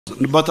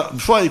But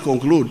before I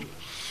conclude,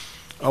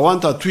 I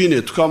want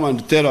Atwine to come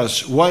and tell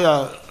us why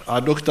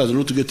are doctors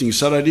not getting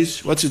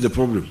salaries? What is the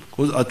problem?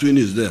 Because Atwine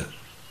is there,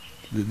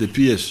 the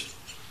PS.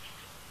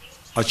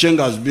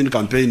 Achenga has been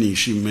campaigning.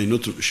 She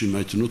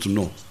might not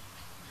know.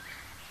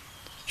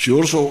 She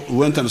also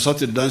went and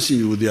started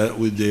dancing with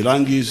the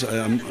Rangis.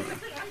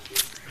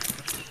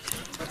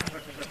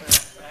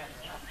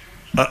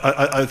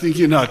 I think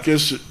in her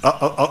case,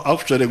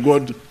 actually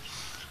God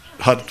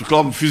had to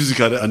come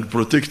physically and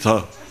protect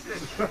her.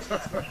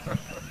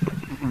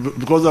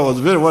 Because I was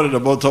very worried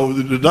about how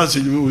the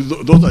dancing with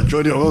those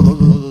actually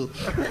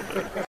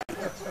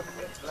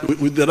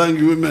with the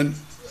Rangi women.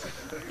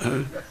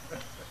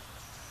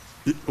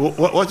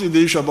 What is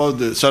the issue about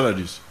the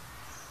salaries?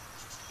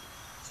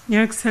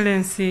 Your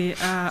Excellency,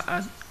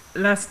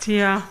 last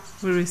year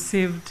we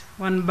received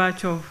one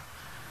batch of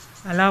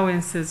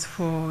allowances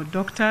for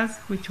doctors,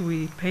 which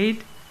we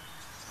paid,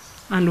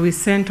 and we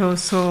sent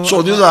also...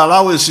 So these are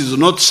allowances,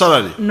 not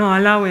salary? No,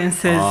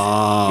 allowances.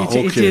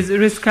 Okay. It is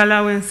risk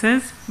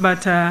allowances,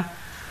 but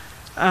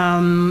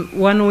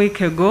 1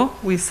 week ago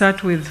we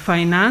sat with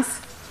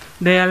finance.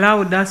 They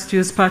allowed us to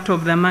use part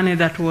of the money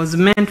that was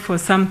meant for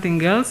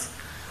something else,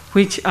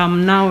 which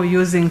I'm now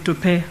using to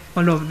pay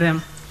all of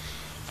them.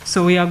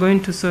 So we are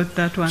going to sort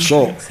that one.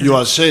 So you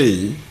are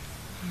saying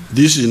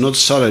this is not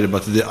salary,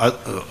 but the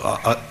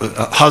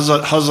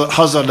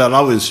hazard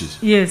allowances?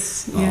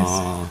 Yes,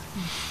 yes.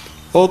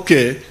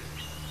 Okay.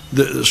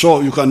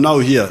 So you can now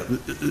hear.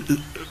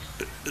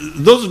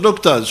 Those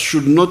doctors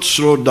should not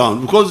slow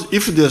down, because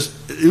if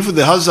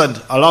the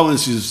hazard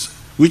allowances,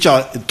 which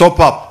are top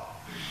up,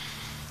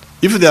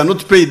 if they are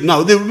not paid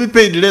now, they will be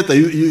paid later.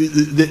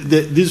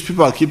 These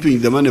people are keeping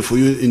the money for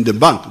you in the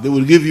bank. They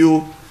will give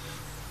you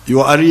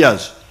your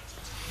arrears.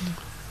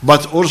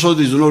 But also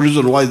there is no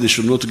reason why they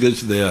should not get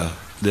their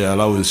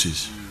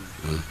allowances.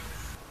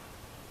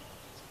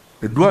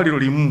 Eddwaliro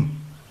limu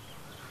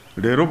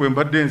leero bwe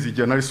mbadde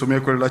nzija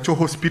nalisomyeko Lacor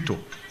Hospital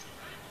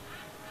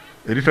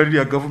eritali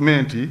lya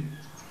gavumenti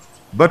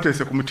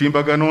bateese ku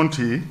mutimbagano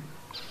nti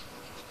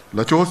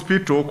Lacor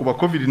Hospital kuba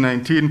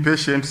COVID-19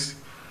 patients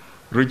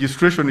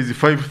registration is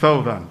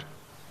 5,000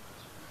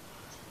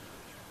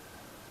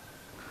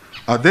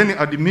 and then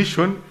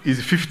admission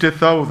is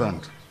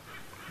 50,000.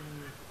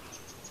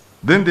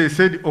 Then they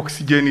said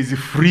oxygen is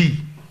free.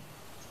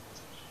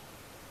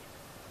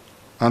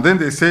 And then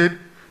they said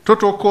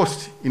total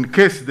cost, in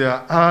case there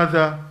are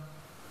other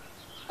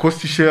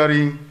cost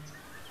sharing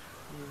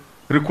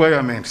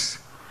requirements,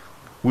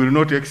 will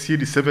not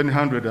exceed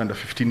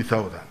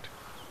 715,000.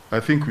 I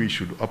think we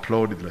should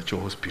applaud the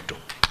Lacor Hospital.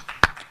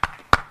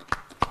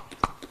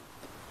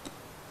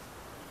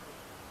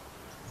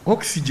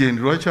 Oxygen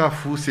lwaki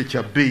afuuse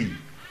kya bbeeyi?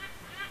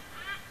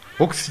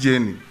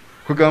 Oxygen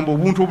kugamba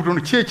obuntu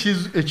obutono ki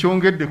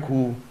ekyongedde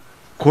ku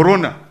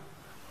corona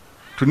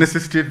to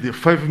necessitate the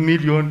 5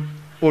 million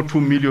or 2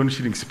 million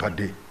shillings per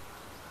day.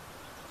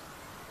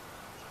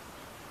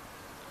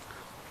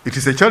 It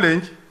is a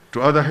challenge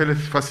to other health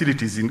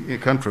facilities in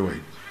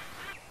countrywide.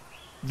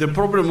 The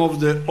problem of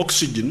the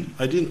oxygen,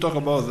 I didn't talk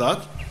about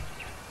that.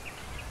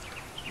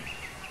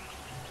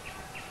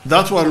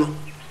 That one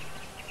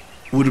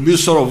would be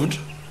solved.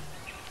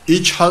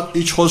 Each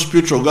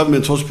hospital,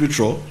 government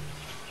hospital,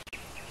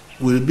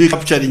 will be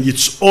capturing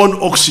its own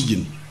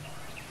oxygen.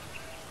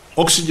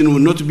 Oxygen will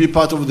not be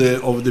part of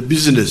the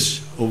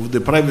business of the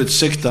private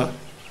sector.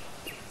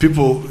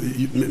 People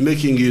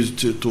making it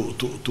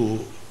to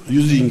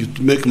using it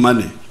to make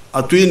money.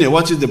 Atwine,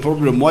 what is the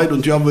problem? Why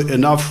don't you have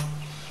enough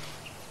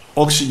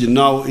oxygen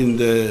now in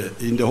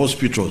the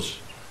hospitals?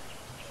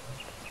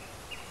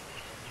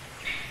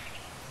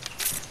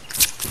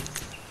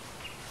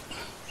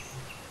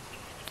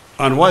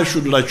 And why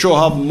should Lacor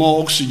have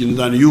more oxygen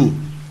than you?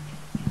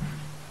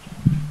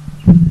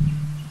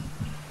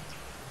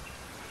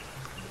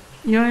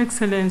 Your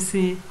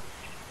Excellency,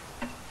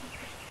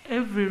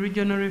 every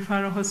regional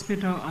referral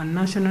hospital and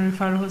national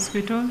referral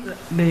hospital,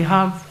 they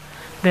have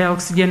their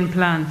oxygen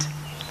plant.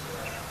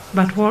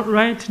 But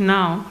right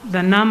now,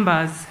 the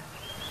numbers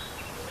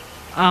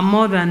are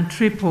more than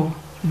triple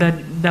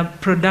the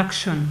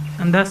production.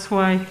 And that's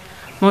why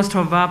most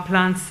of our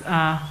plants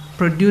are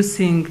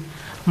producing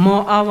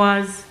more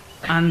hours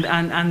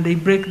and they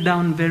break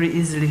down very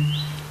easily.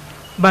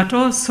 But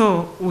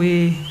also,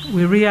 we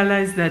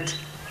realized that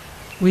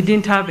we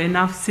didn't have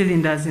enough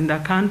cylinders in the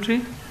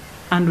country,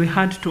 and we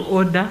had to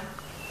order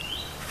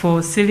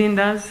for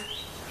cylinders.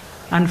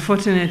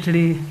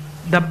 Unfortunately,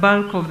 the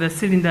bulk of the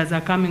cylinders are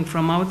coming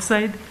from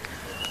outside,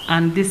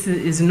 and this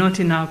is not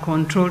in our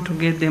control to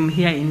get them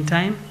here in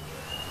time.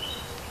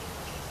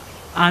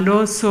 And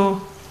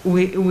also,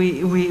 we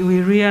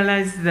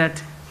realized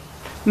that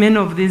many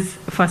of these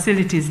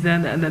facilities,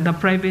 the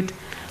private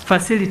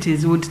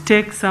facilities, would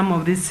take some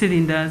of these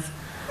cylinders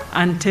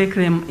and take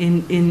them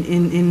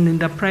in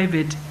the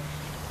private.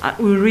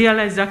 We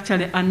realized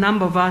actually a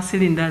number of our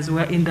cylinders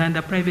were in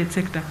the private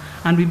sector,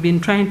 and we've been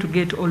trying to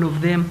get all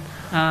of them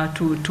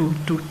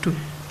to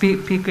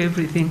pick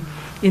everything.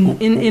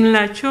 In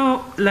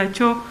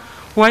Lacor,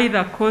 why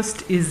the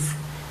cost is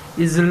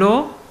is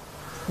low.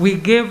 We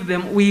gave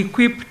them, we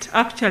equipped,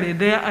 actually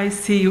their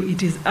ICU,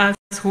 it is us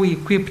who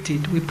equipped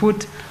it. We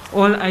put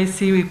all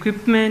ICU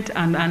equipment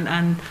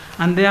and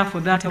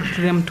therefore that helped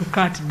them to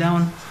cut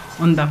down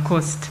on the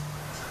cost.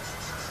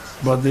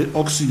 But the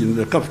oxygen,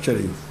 the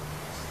capturing?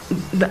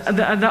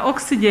 The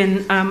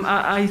oxygen,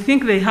 I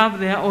think they have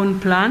their own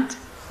plant.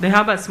 They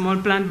have a small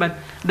plant, but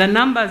the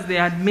numbers they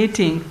are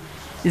admitting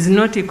is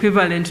not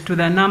equivalent to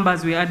the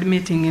numbers we are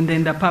admitting in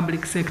the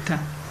public sector.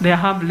 They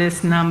have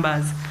less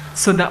numbers.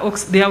 So the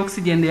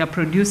oxygen they are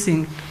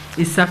producing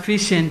is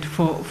sufficient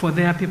for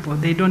their people.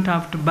 They don't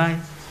have to buy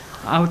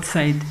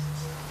outside.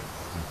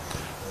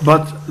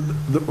 But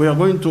we are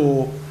going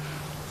to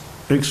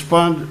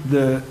expand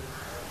the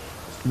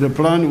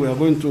plan. We are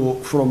going to,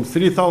 from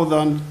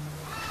 3,000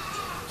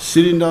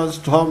 cylinders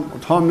to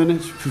how many?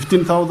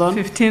 15,000?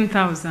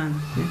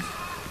 15,000, yes.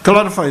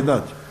 Clarify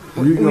that.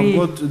 You have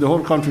got the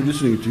whole country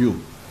listening to you.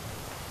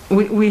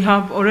 We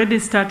have already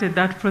started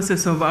that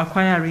process of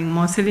acquiring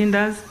more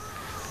cylinders,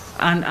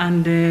 and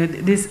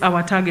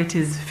our target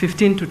is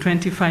 15 to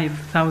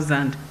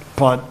 25,000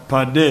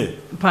 per day.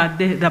 Per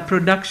day, the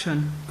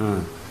production.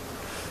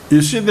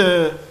 You see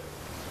the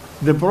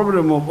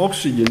problem of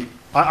oxygen.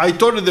 I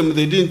told them,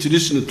 they didn't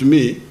listen to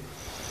me,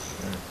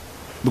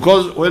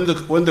 because when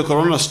the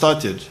corona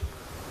started,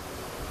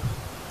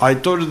 I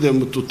told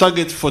them to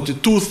target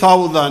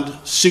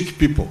 42,000 sick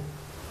people.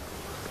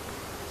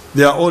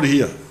 They are all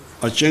here.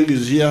 Acheng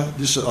is here,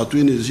 this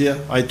Atwine is here.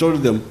 I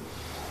told them,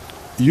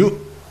 you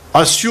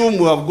assume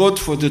we have got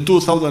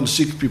 42,000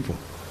 sick people.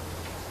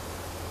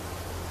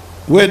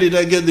 Where did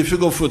I get the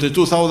figure of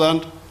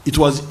 42,000? It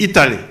was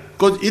Italy.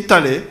 Because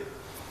Italy,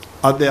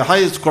 at their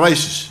highest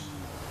crisis,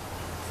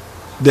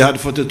 they had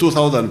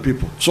 42,000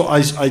 people. So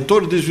I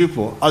told these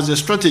people, as a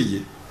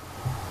strategy,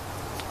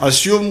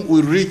 assume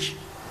we reach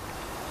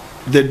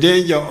the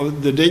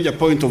danger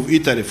point of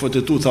Italy,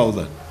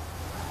 42,000.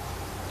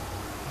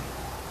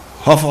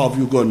 How far have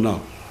you gone now?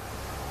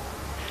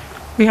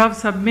 We have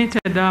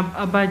submitted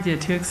a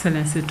budget, Your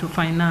Excellency, to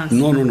finance.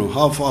 No.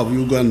 How far have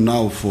you gone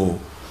now to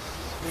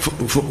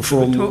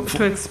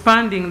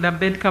expanding the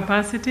bed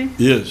capacity?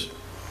 Yes.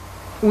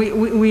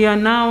 We are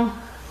now,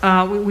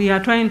 we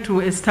are trying to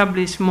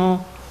establish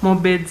more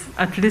beds,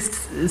 at least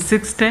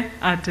 60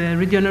 at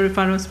Regional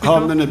Referral Hospital.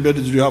 How many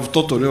beds do you have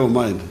total in your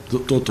mind?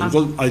 Total,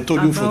 because I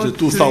told you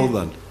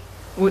 42,000.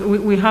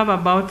 We have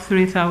about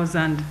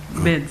 3,000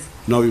 beds.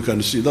 Now you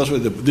can see, that's why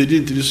they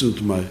didn't listen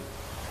to my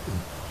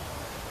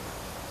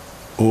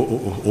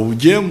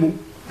Ojemu.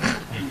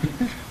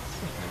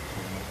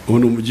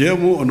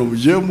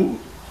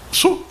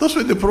 So that's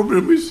why the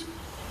problem is.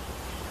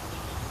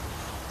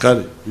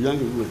 Kari, young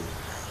woman.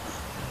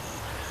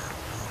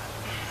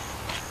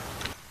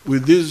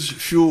 With these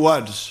few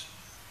words,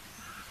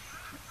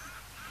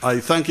 I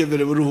thank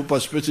everybody who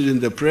participated in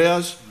the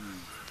prayers,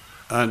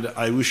 and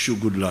I wish you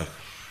good luck.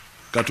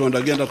 Katonda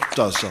agenda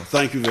kutasa.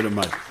 Thank you very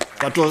much.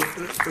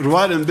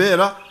 Rwale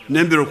mbera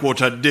nembero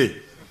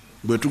kwotadde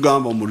bwe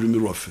tugamba mu lulimi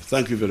lwaffe.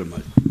 Thank you very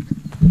much.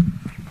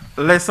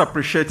 Let's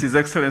appreciate His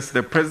Excellency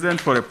the President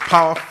for a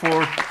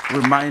powerful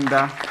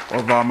reminder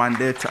of our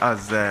mandate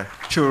as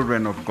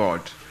children of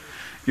God.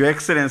 Your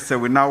Excellency,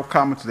 we now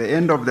come to the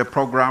end of the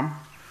program,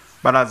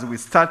 but as we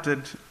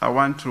started, I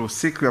want to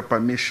seek your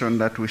permission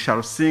that we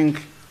shall sing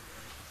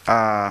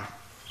the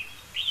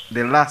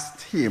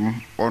last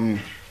hymn on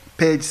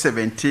page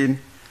 17,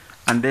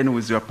 and then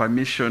with your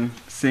permission,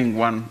 sing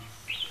one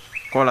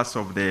chorus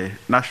of the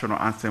national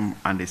anthem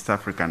and East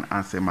African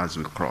anthem as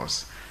we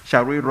close.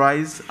 Shall we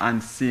rise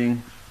and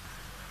sing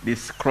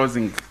this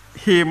closing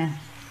hymn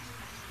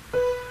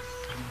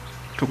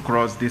to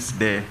close this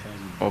day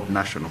of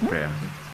national prayer?